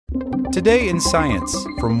Today in Science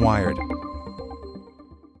from Wired.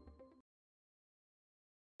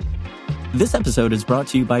 This episode is brought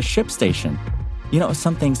to you by ShipStation. You know,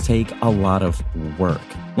 some things take a lot of work,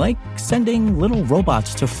 like sending little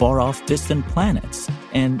robots to far-off distant planets.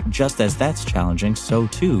 And just as that's challenging, so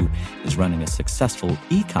too is running a successful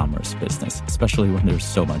e-commerce business, especially when there's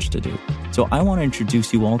so much to do. So I want to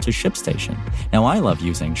introduce you all to ShipStation. Now, I love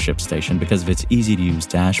using ShipStation because of its easy-to-use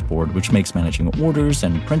dashboard, which makes managing orders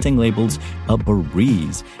and printing labels a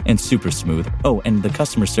breeze and super smooth. Oh, and the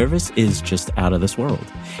customer service is just out of this world.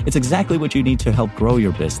 It's exactly what you need to help grow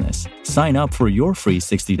your business. Sign up for your free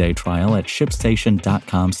 60-day trial at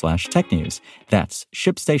shipstation.com/technews. That's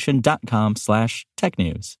shipstation.com/technews.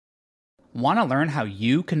 Want to learn how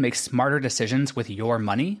you can make smarter decisions with your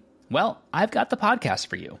money? Well, I've got the podcast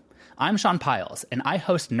for you. I'm Sean Piles, and I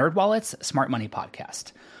host NerdWallet's Smart Money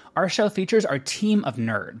Podcast. Our show features our team of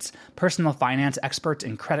nerds, personal finance experts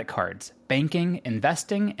in credit cards, banking,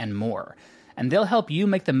 investing, and more. And they'll help you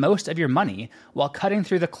make the most of your money while cutting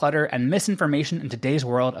through the clutter and misinformation in today's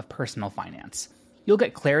world of personal finance. You'll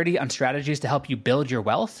get clarity on strategies to help you build your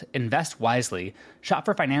wealth, invest wisely, shop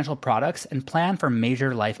for financial products, and plan for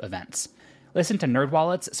major life events. Listen to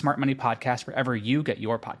NerdWallet's Smart Money Podcast wherever you get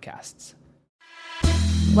your podcasts.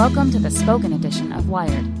 Welcome to the spoken edition of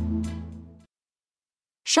Wired.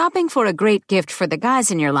 Shopping for a great gift for the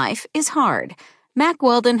guys in your life is hard. Mack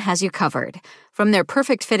Weldon has you covered. From their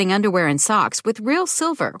perfect-fitting underwear and socks with real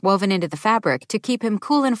silver woven into the fabric to keep him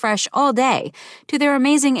cool and fresh all day, to their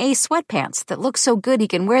amazing Ace sweatpants that look so good he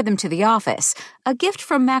can wear them to the office, a gift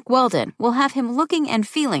from Mack Weldon will have him looking and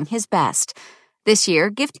feeling his best. This year,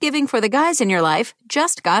 gift-giving for the guys in your life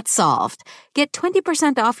just got solved. Get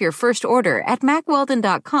 20% off your first order at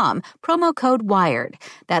MackWeldon.com, promo code WIRED.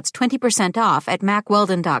 That's 20% off at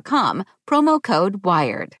MackWeldon.com, promo code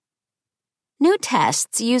WIRED. New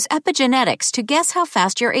tests use epigenetics to guess how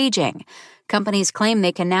fast you're aging. Companies claim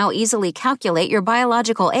they can now easily calculate your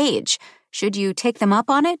biological age. Should you take them up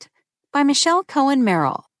on it? By Michelle Cohen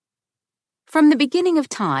Merrill. From the beginning of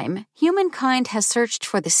time, humankind has searched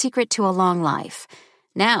for the secret to a long life.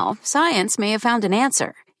 Now, science may have found an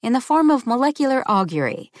answer in the form of molecular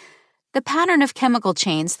augury. The pattern of chemical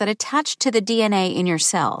chains that attach to the DNA in your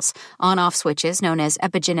cells, on-off switches known as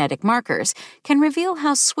epigenetic markers, can reveal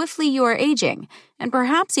how swiftly you are aging, and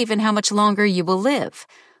perhaps even how much longer you will live.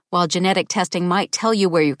 While genetic testing might tell you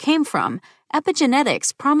where you came from,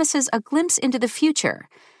 epigenetics promises a glimpse into the future.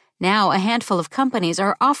 Now, a handful of companies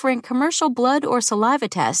are offering commercial blood or saliva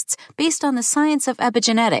tests based on the science of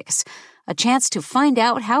epigenetics, a chance to find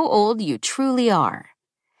out how old you truly are.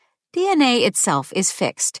 DNA itself is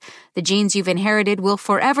fixed. The genes you've inherited will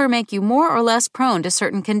forever make you more or less prone to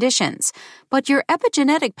certain conditions. But your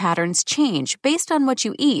epigenetic patterns change based on what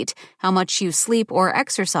you eat, how much you sleep or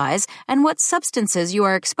exercise, and what substances you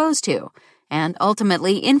are exposed to, and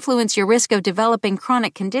ultimately influence your risk of developing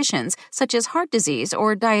chronic conditions such as heart disease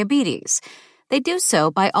or diabetes. They do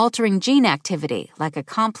so by altering gene activity, like a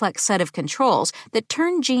complex set of controls that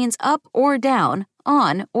turn genes up or down,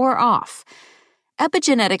 on or off.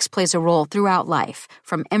 Epigenetics plays a role throughout life,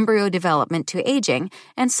 from embryo development to aging,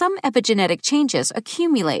 and some epigenetic changes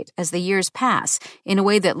accumulate as the years pass in a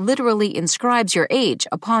way that literally inscribes your age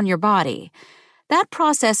upon your body. That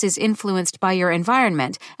process is influenced by your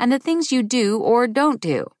environment and the things you do or don't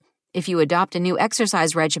do. If you adopt a new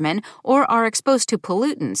exercise regimen or are exposed to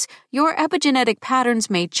pollutants, your epigenetic patterns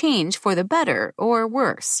may change for the better or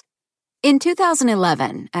worse. In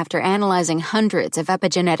 2011, after analyzing hundreds of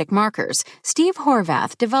epigenetic markers, Steve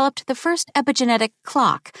Horvath developed the first epigenetic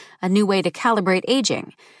clock, a new way to calibrate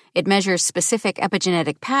aging. It measures specific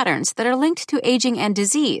epigenetic patterns that are linked to aging and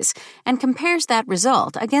disease and compares that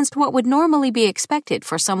result against what would normally be expected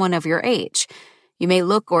for someone of your age. You may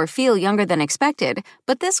look or feel younger than expected,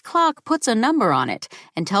 but this clock puts a number on it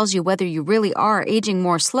and tells you whether you really are aging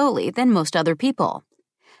more slowly than most other people.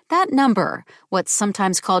 That number, what's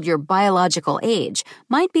sometimes called your biological age,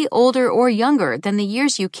 might be older or younger than the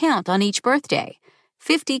years you count on each birthday.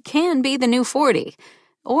 50 can be the new 40,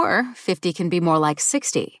 or 50 can be more like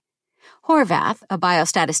 60. Horvath, a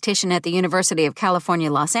biostatistician at the University of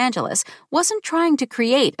California, Los Angeles, wasn't trying to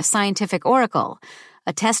create a scientific oracle.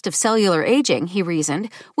 A test of cellular aging, he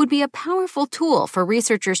reasoned, would be a powerful tool for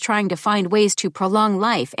researchers trying to find ways to prolong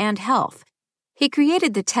life and health. He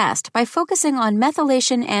created the test by focusing on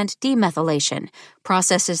methylation and demethylation,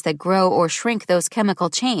 processes that grow or shrink those chemical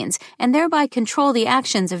chains and thereby control the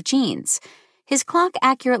actions of genes. His clock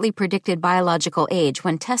accurately predicted biological age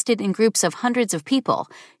when tested in groups of hundreds of people,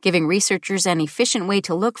 giving researchers an efficient way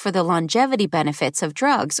to look for the longevity benefits of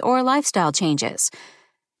drugs or lifestyle changes.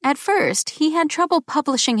 At first, he had trouble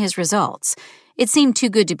publishing his results. It seemed too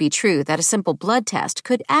good to be true that a simple blood test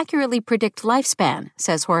could accurately predict lifespan,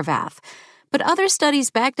 says Horvath. But other studies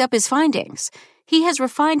backed up his findings. He has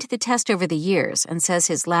refined the test over the years and says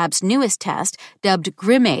his lab's newest test, dubbed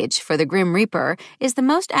GrimAge for the Grim Reaper, is the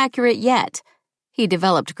most accurate yet. He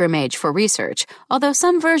developed GrimAge for research, although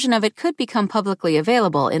some version of it could become publicly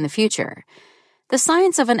available in the future. The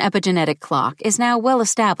science of an epigenetic clock is now well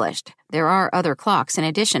established. There are other clocks in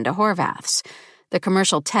addition to Horvath's. The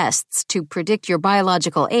commercial tests to predict your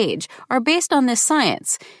biological age are based on this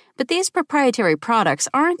science, but these proprietary products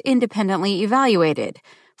aren't independently evaluated.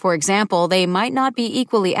 For example, they might not be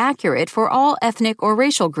equally accurate for all ethnic or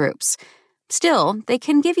racial groups. Still, they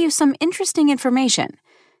can give you some interesting information.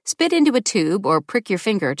 Spit into a tube or prick your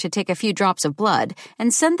finger to take a few drops of blood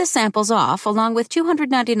and send the samples off along with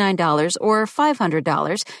 $299 or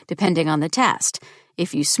 $500, depending on the test.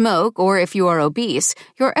 If you smoke or if you are obese,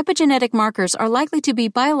 your epigenetic markers are likely to be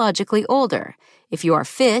biologically older. If you are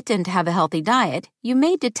fit and have a healthy diet, you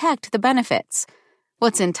may detect the benefits.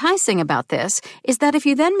 What's enticing about this is that if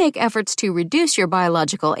you then make efforts to reduce your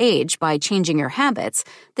biological age by changing your habits,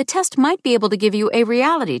 the test might be able to give you a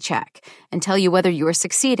reality check and tell you whether you are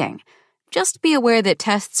succeeding. Just be aware that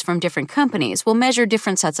tests from different companies will measure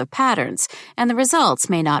different sets of patterns, and the results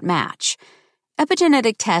may not match.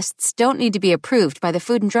 Epigenetic tests don't need to be approved by the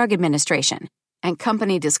Food and Drug Administration, and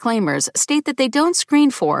company disclaimers state that they don't screen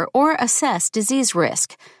for or assess disease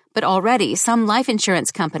risk. But already, some life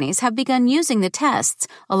insurance companies have begun using the tests,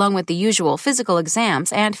 along with the usual physical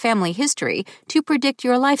exams and family history, to predict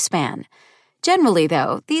your lifespan. Generally,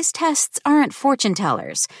 though, these tests aren't fortune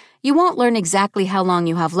tellers. You won't learn exactly how long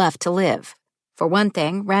you have left to live. For one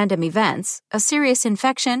thing, random events, a serious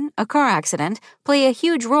infection, a car accident, play a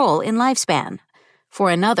huge role in lifespan. For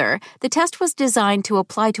another, the test was designed to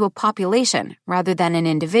apply to a population rather than an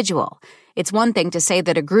individual. It's one thing to say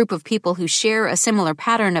that a group of people who share a similar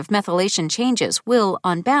pattern of methylation changes will,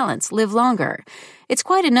 on balance, live longer. It's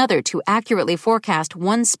quite another to accurately forecast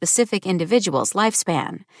one specific individual's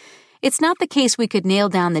lifespan. It's not the case we could nail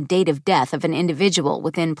down the date of death of an individual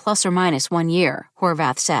within plus or minus 1 year,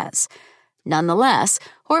 Horvath says. Nonetheless,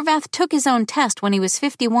 Horvath took his own test when he was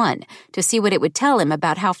 51 to see what it would tell him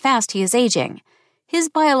about how fast he is aging. His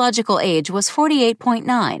biological age was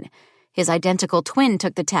 48.9. His identical twin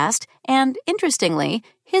took the test, and, interestingly,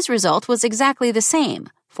 his result was exactly the same,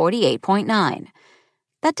 48.9.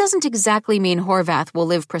 That doesn't exactly mean Horvath will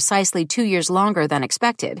live precisely 2 years longer than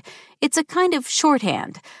expected. It's a kind of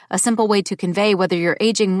shorthand, a simple way to convey whether you're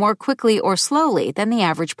aging more quickly or slowly than the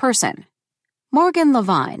average person. Morgan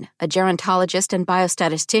Levine, a gerontologist and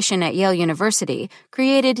biostatistician at Yale University,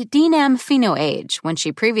 created DNAM PhenoAge when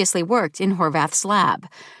she previously worked in Horvath's lab.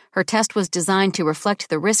 Her test was designed to reflect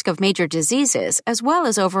the risk of major diseases as well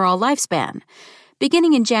as overall lifespan.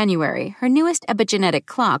 Beginning in January, her newest epigenetic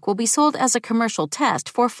clock will be sold as a commercial test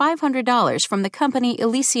for $500 from the company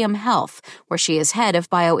Elysium Health, where she is head of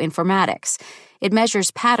bioinformatics. It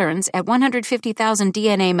measures patterns at 150,000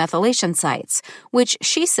 DNA methylation sites, which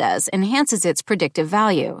she says enhances its predictive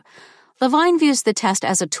value. Levine views the test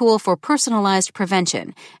as a tool for personalized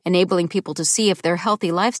prevention, enabling people to see if their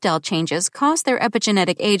healthy lifestyle changes cause their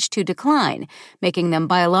epigenetic age to decline, making them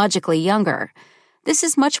biologically younger. This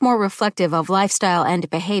is much more reflective of lifestyle and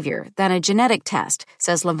behavior than a genetic test,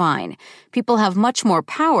 says Levine. People have much more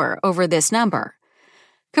power over this number.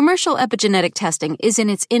 Commercial epigenetic testing is in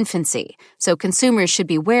its infancy, so consumers should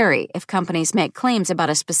be wary if companies make claims about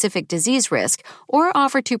a specific disease risk or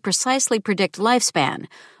offer to precisely predict lifespan,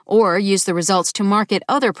 or use the results to market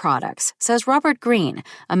other products, says Robert Green,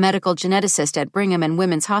 a medical geneticist at Brigham and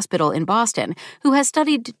Women's Hospital in Boston, who has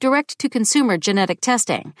studied direct-to-consumer genetic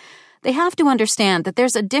testing. They have to understand that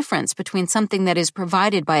there's a difference between something that is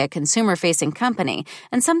provided by a consumer-facing company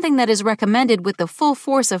and something that is recommended with the full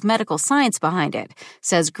force of medical science behind it,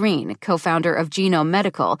 says Green, co-founder of Genome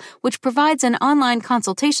Medical, which provides an online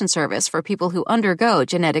consultation service for people who undergo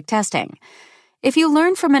genetic testing. If you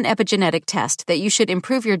learn from an epigenetic test that you should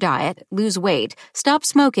improve your diet, lose weight, stop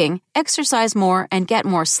smoking, exercise more, and get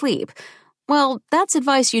more sleep, well, that's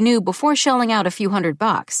advice you knew before shelling out a few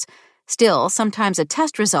 $100. Still, sometimes a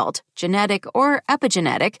test result, genetic or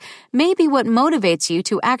epigenetic, may be what motivates you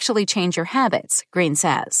to actually change your habits, Green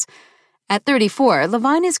says. At 34,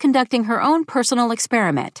 Levine is conducting her own personal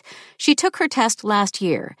experiment. She took her test last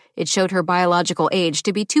year. It showed her biological age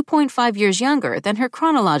to be 2.5 years younger than her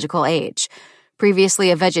chronological age.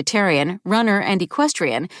 Previously a vegetarian, runner, and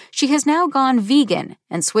equestrian, she has now gone vegan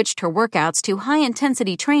and switched her workouts to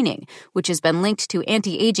high-intensity training, which has been linked to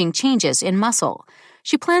anti-aging changes in muscle.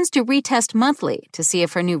 She plans to retest monthly to see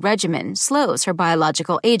if her new regimen slows her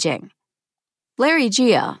biological aging. Larry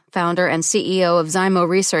Gia, founder and CEO of Zymo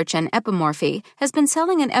Research and Epimorphy, has been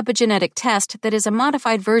selling an epigenetic test that is a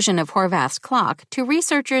modified version of Horvath's clock to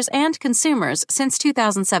researchers and consumers since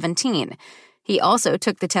 2017. He also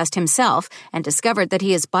took the test himself and discovered that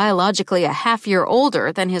he is biologically a half-year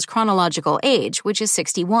older than his chronological age, which is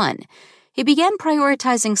 61. He began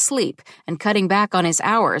prioritizing sleep and cutting back on his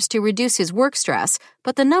hours to reduce his work stress,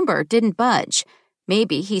 but the number didn't budge.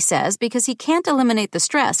 Maybe, he says, because he can't eliminate the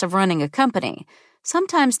stress of running a company.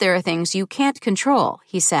 Sometimes there are things you can't control,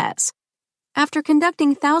 he says. After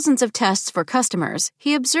conducting thousands of tests for customers,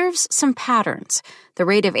 he observes some patterns. The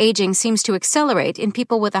rate of aging seems to accelerate in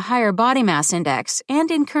people with a higher body mass index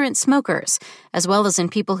and in current smokers, as well as in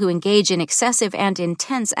people who engage in excessive and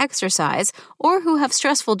intense exercise or who have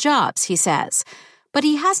stressful jobs, he says. But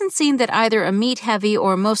he hasn't seen that either a meat-heavy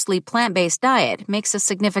or mostly plant-based diet makes a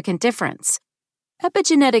significant difference.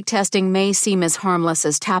 Epigenetic testing may seem as harmless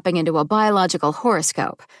as tapping into a biological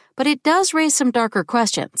horoscope, but it does raise some darker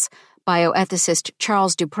questions. Bioethicist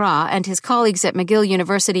Charles Duprat and his colleagues at McGill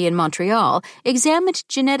University in Montreal examined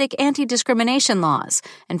genetic anti-discrimination laws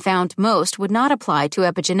and found most would not apply to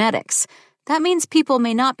epigenetics. That means people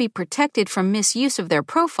may not be protected from misuse of their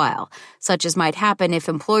profile, such as might happen if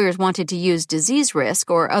employers wanted to use disease risk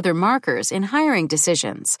or other markers in hiring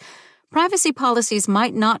decisions. Privacy policies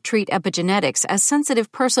might not treat epigenetics as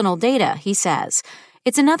sensitive personal data, he says.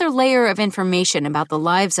 It's another layer of information about the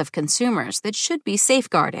lives of consumers that should be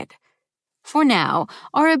safeguarded. For now,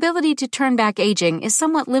 our ability to turn back aging is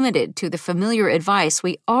somewhat limited to the familiar advice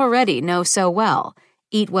we already know so well.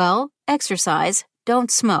 Eat well, exercise,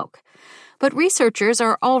 don't smoke. But researchers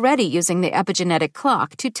are already using the epigenetic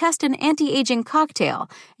clock to test an anti-aging cocktail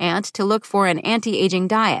and to look for an anti-aging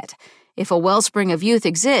diet. If a wellspring of youth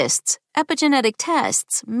exists, epigenetic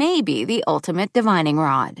tests may be the ultimate divining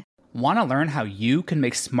rod. Want to learn how you can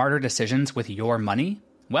make smarter decisions with your money?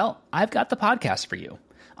 Well, I've got the podcast for you.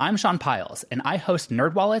 I'm Sean Piles, and I host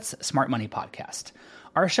NerdWallet's Smart Money Podcast.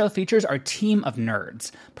 Our show features our team of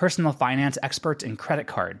nerds, personal finance experts in credit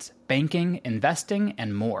cards, banking, investing,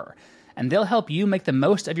 and more. And they'll help you make the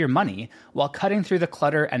most of your money while cutting through the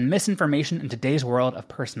clutter and misinformation in today's world of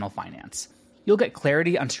personal finance. You'll get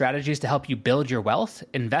clarity on strategies to help you build your wealth,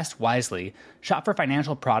 invest wisely, shop for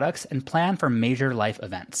financial products, and plan for major life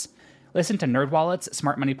events. Listen to NerdWallet's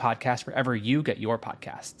Smart Money Podcast wherever you get your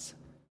podcasts.